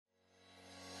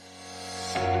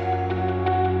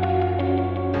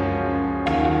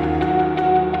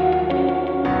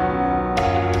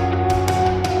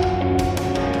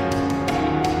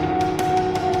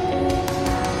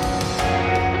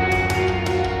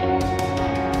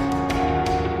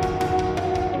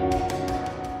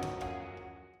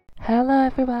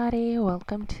everybody,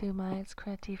 welcome to Miles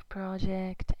Creative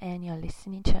Project and you're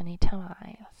listening to Anita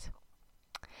Miles.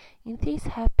 In this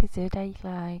episode I'd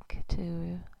like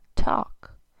to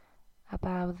talk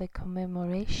about the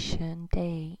commemoration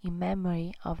day in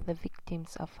memory of the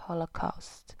victims of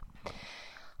Holocaust.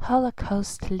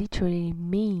 Holocaust literally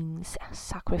means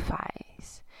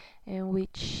sacrifice, in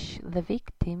which the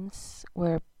victims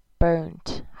were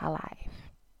burnt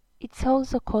alive. It's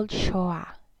also called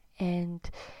Shoah, and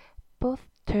both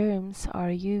terms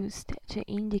are used to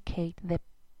indicate the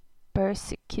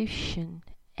persecution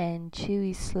and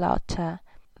Jewish slaughter,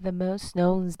 the most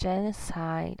known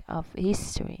genocide of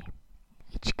history.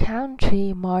 Each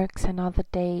country marks another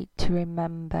day to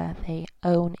remember their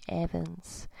own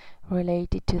events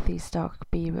related to this dark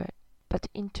period, but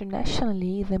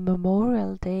internationally the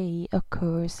Memorial Day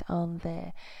occurs on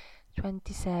the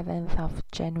 27th of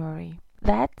January.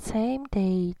 That same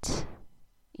date,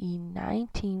 in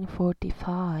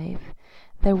 1945,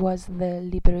 there was the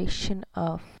liberation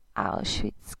of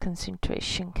Auschwitz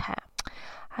concentration camp.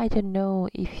 I don't know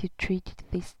if you treated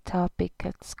this topic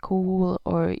at school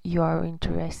or you are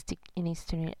interested in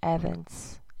history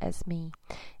events as me.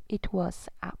 It was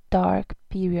a dark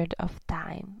period of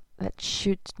time that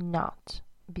should not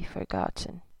be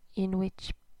forgotten, in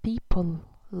which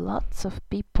lots of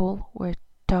people, were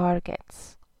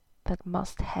targets that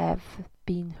must have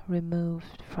been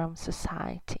removed from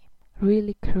society.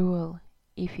 Really cruel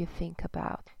if you think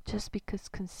about, just because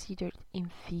considered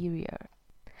inferior.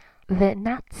 The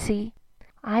Nazi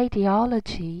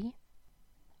ideology,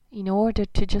 in order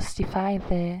to justify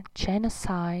the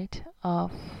genocide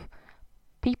of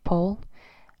people,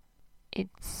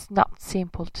 it's not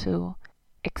simple to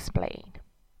explain.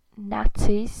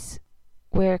 Nazis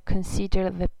were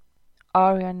considered the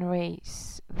Aryan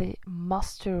race, the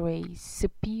master race,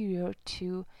 superior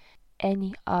to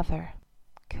any other,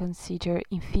 considered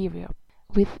inferior,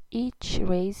 with each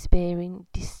race bearing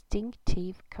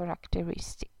distinctive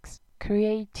characteristics,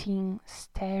 creating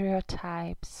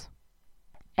stereotypes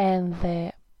and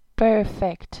the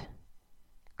perfect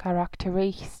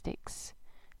characteristics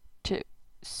to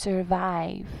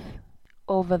survive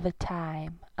over the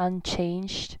time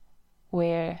unchanged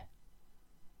were,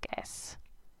 guess,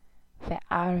 the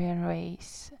Aryan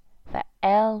race, the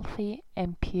healthy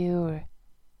and pure,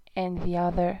 and the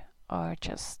other are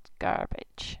just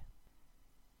garbage.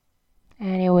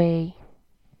 Anyway,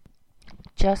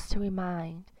 just to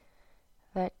remind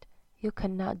that you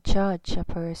cannot judge a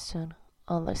person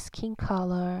on their skin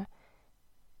color,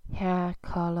 hair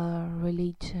color,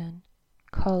 religion,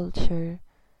 culture,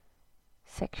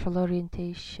 sexual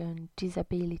orientation,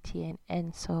 disability,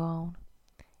 and so on.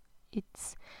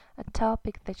 It's a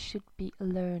topic that should be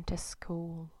learned at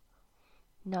school,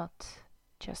 not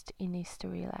just in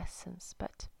history lessons,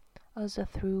 but also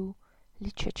through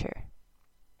literature.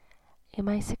 In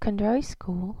my secondary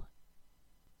school,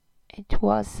 it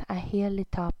was a yearly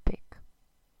topic.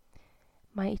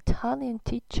 My Italian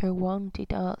teacher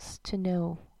wanted us to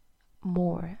know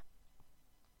more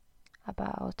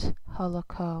about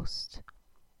Holocaust.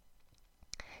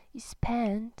 He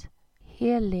spent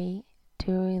yearly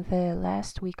during the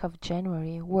last week of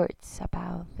January words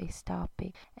about this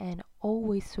topic and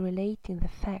always relating the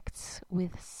facts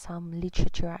with some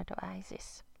literature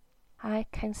advices. I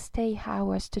can stay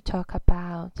hours to talk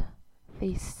about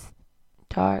this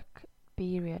dark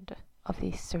period of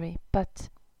history, but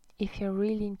if you're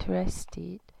really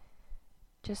interested,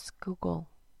 just Google.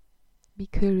 Be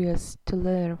curious to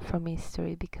learn from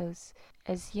history, because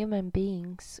as human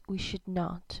beings we should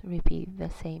not repeat the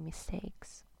same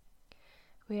mistakes.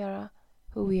 We are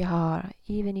who we are,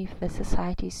 even if the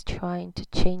society is trying to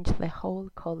change the whole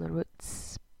color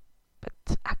roots,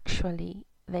 but actually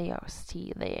they are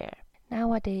still there.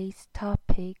 Nowadays,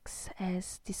 topics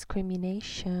as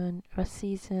discrimination,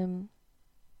 racism,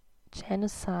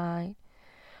 genocide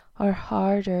are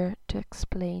harder to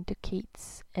explain to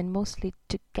kids and mostly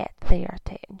to get their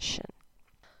attention.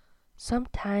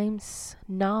 Sometimes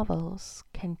novels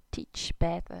can teach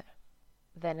better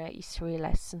than a history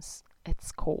lessons at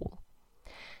school.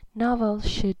 Novels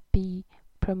should be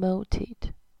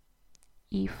promoted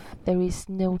if there is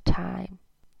no time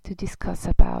to discuss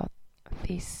about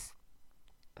these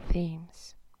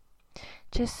themes.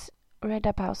 Just read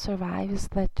about survivors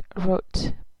that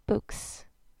wrote books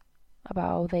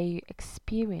about their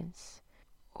experience,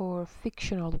 or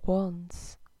fictional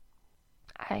ones.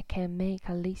 I can make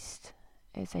a list,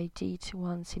 as I did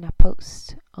once in a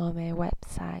post on my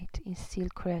website,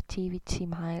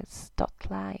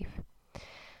 instillcreativitymiles.live.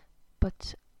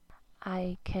 But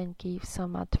I can give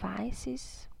some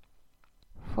advices.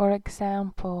 For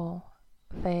example,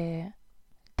 the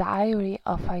Diary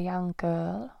of a Young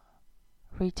Girl,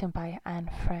 written by Anne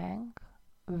Frank,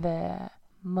 the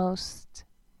most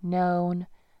known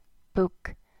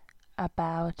book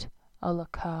about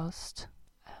Holocaust.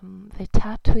 The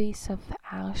Tattooist of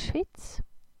Auschwitz,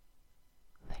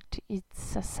 that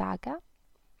it's a saga,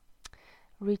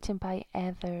 written by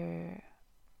Heather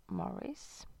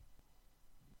Morris.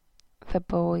 The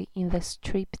Boy in the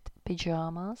Striped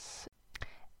Pajamas,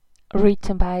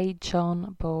 written by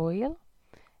John Boyle,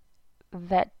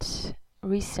 that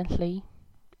recently,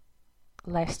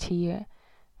 last year,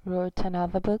 wrote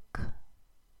another book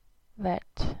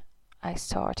that I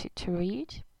started to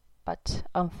read, but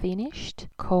unfinished,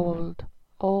 called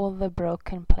All the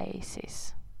Broken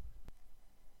Places.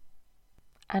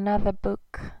 Another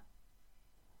book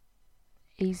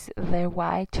is The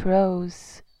White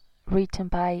Rose, written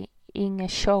by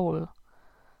Inge Scholl,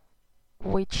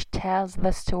 which tells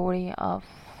the story of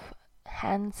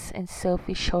Hans and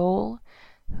Sophie Scholl,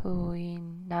 who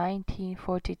in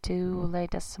 1942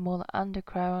 led a small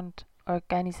underground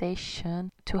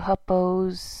organization to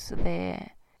oppose the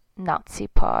Nazi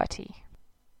Party.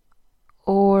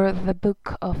 Or The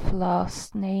Book of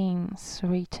Lost Names,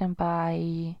 written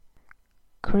by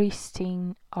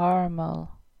Christine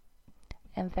Armel.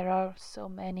 And there are so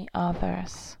many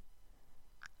others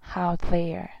out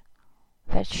there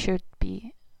that should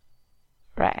be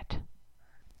read.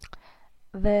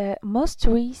 The most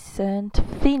recent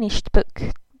finished book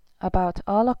about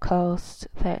Holocaust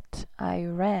that I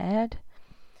read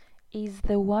is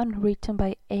the one written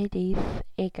by Edith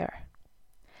Eger,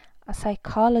 a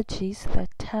psychologist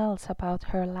that tells about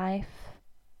her life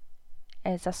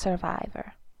as a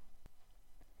survivor.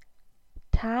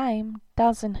 Time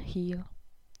doesn't heal.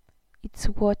 It's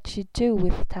what you do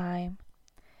with time.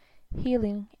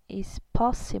 Healing is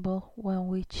possible when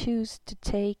we choose to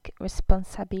take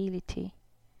responsibility,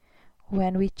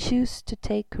 when we choose to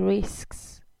take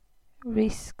risks,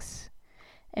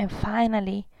 and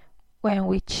finally, when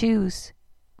we choose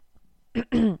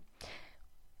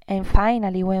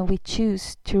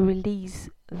to release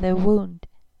the wound,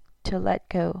 to let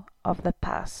go of the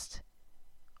past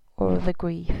or the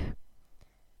grief.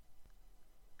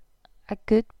 A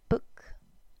good book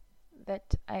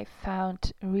that I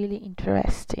found really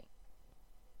interesting.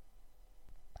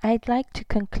 I'd like to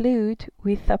conclude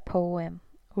with a poem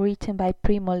written by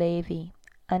Primo Levi,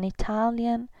 an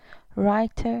Italian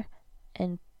writer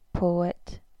and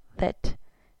poet that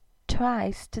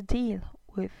tries to deal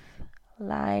with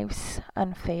life's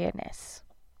unfairness.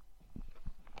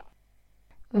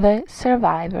 The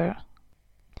Survivor.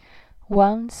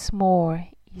 Once more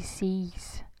he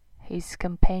sees his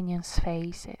companions'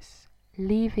 faces,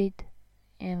 livid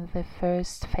in the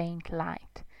first faint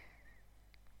light,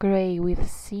 grey with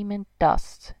cement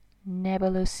dust,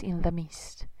 nebulous in the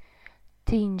mist,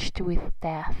 tinged with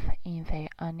death in their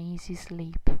uneasy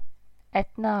sleep.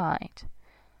 At night,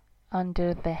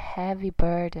 under the heavy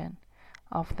burden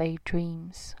of their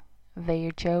dreams,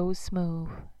 their jaws move,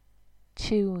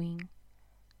 chewing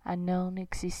a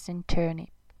non-existent turnip.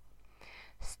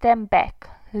 Stand back,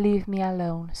 leave me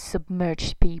alone,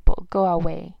 submerged people, go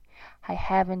away. I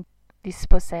haven't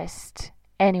dispossessed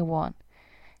anyone,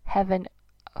 haven't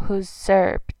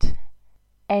usurped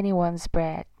anyone's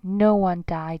bread, no one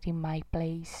died in my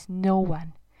place, no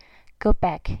one. Go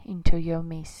back into your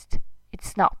mist.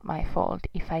 It's not my fault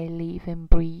if I live and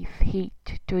breathe,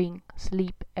 eat, drink,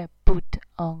 sleep, and put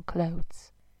on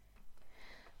clothes.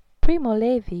 Primo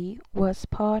Levi was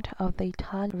part of the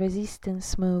Italian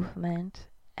resistance movement,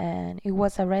 and he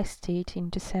was arrested in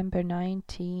December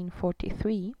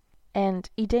 1943 and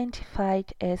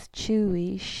identified as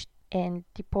Jewish and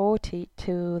deported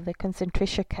to the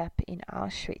concentration camp in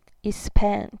Auschwitz. He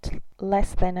spent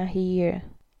less than a year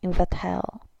in that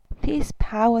hell. This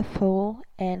powerful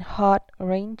and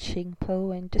heart-wrenching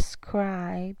poem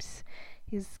describes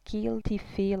his guilty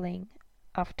feeling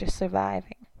after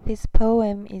surviving. This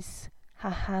poem is a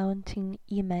haunting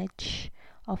image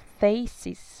of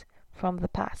faces from the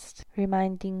past,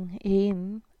 reminding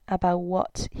him about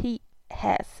what he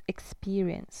has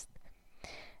experienced,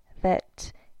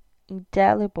 that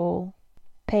indelible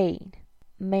pain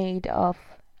made of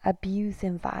abuse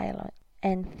and violence.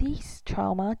 And this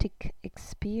traumatic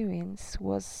experience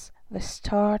was the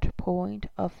start point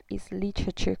of his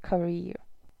literature career.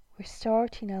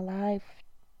 Restarting a life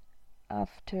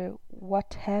after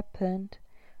what happened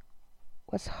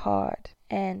was hard,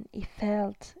 and he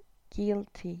felt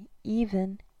guilty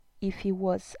even if he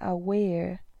was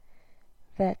aware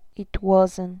that it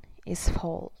wasn't his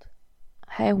fault.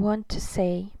 I want to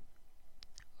say,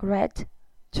 read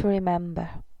to remember.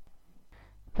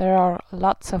 There are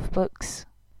lots of books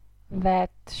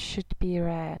that should be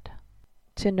read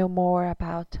to know more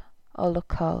about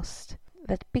Holocaust,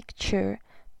 that picture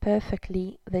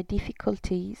perfectly the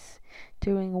difficulties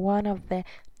during one of the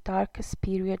darkest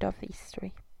period of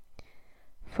history.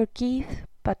 Forgive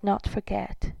but not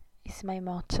forget is my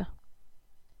motto.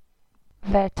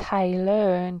 That I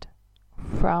learned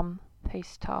from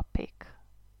this topic,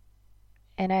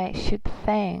 and I should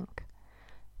thank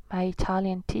my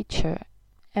Italian teacher,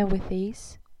 and with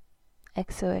this,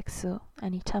 XOXO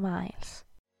Anita Miles.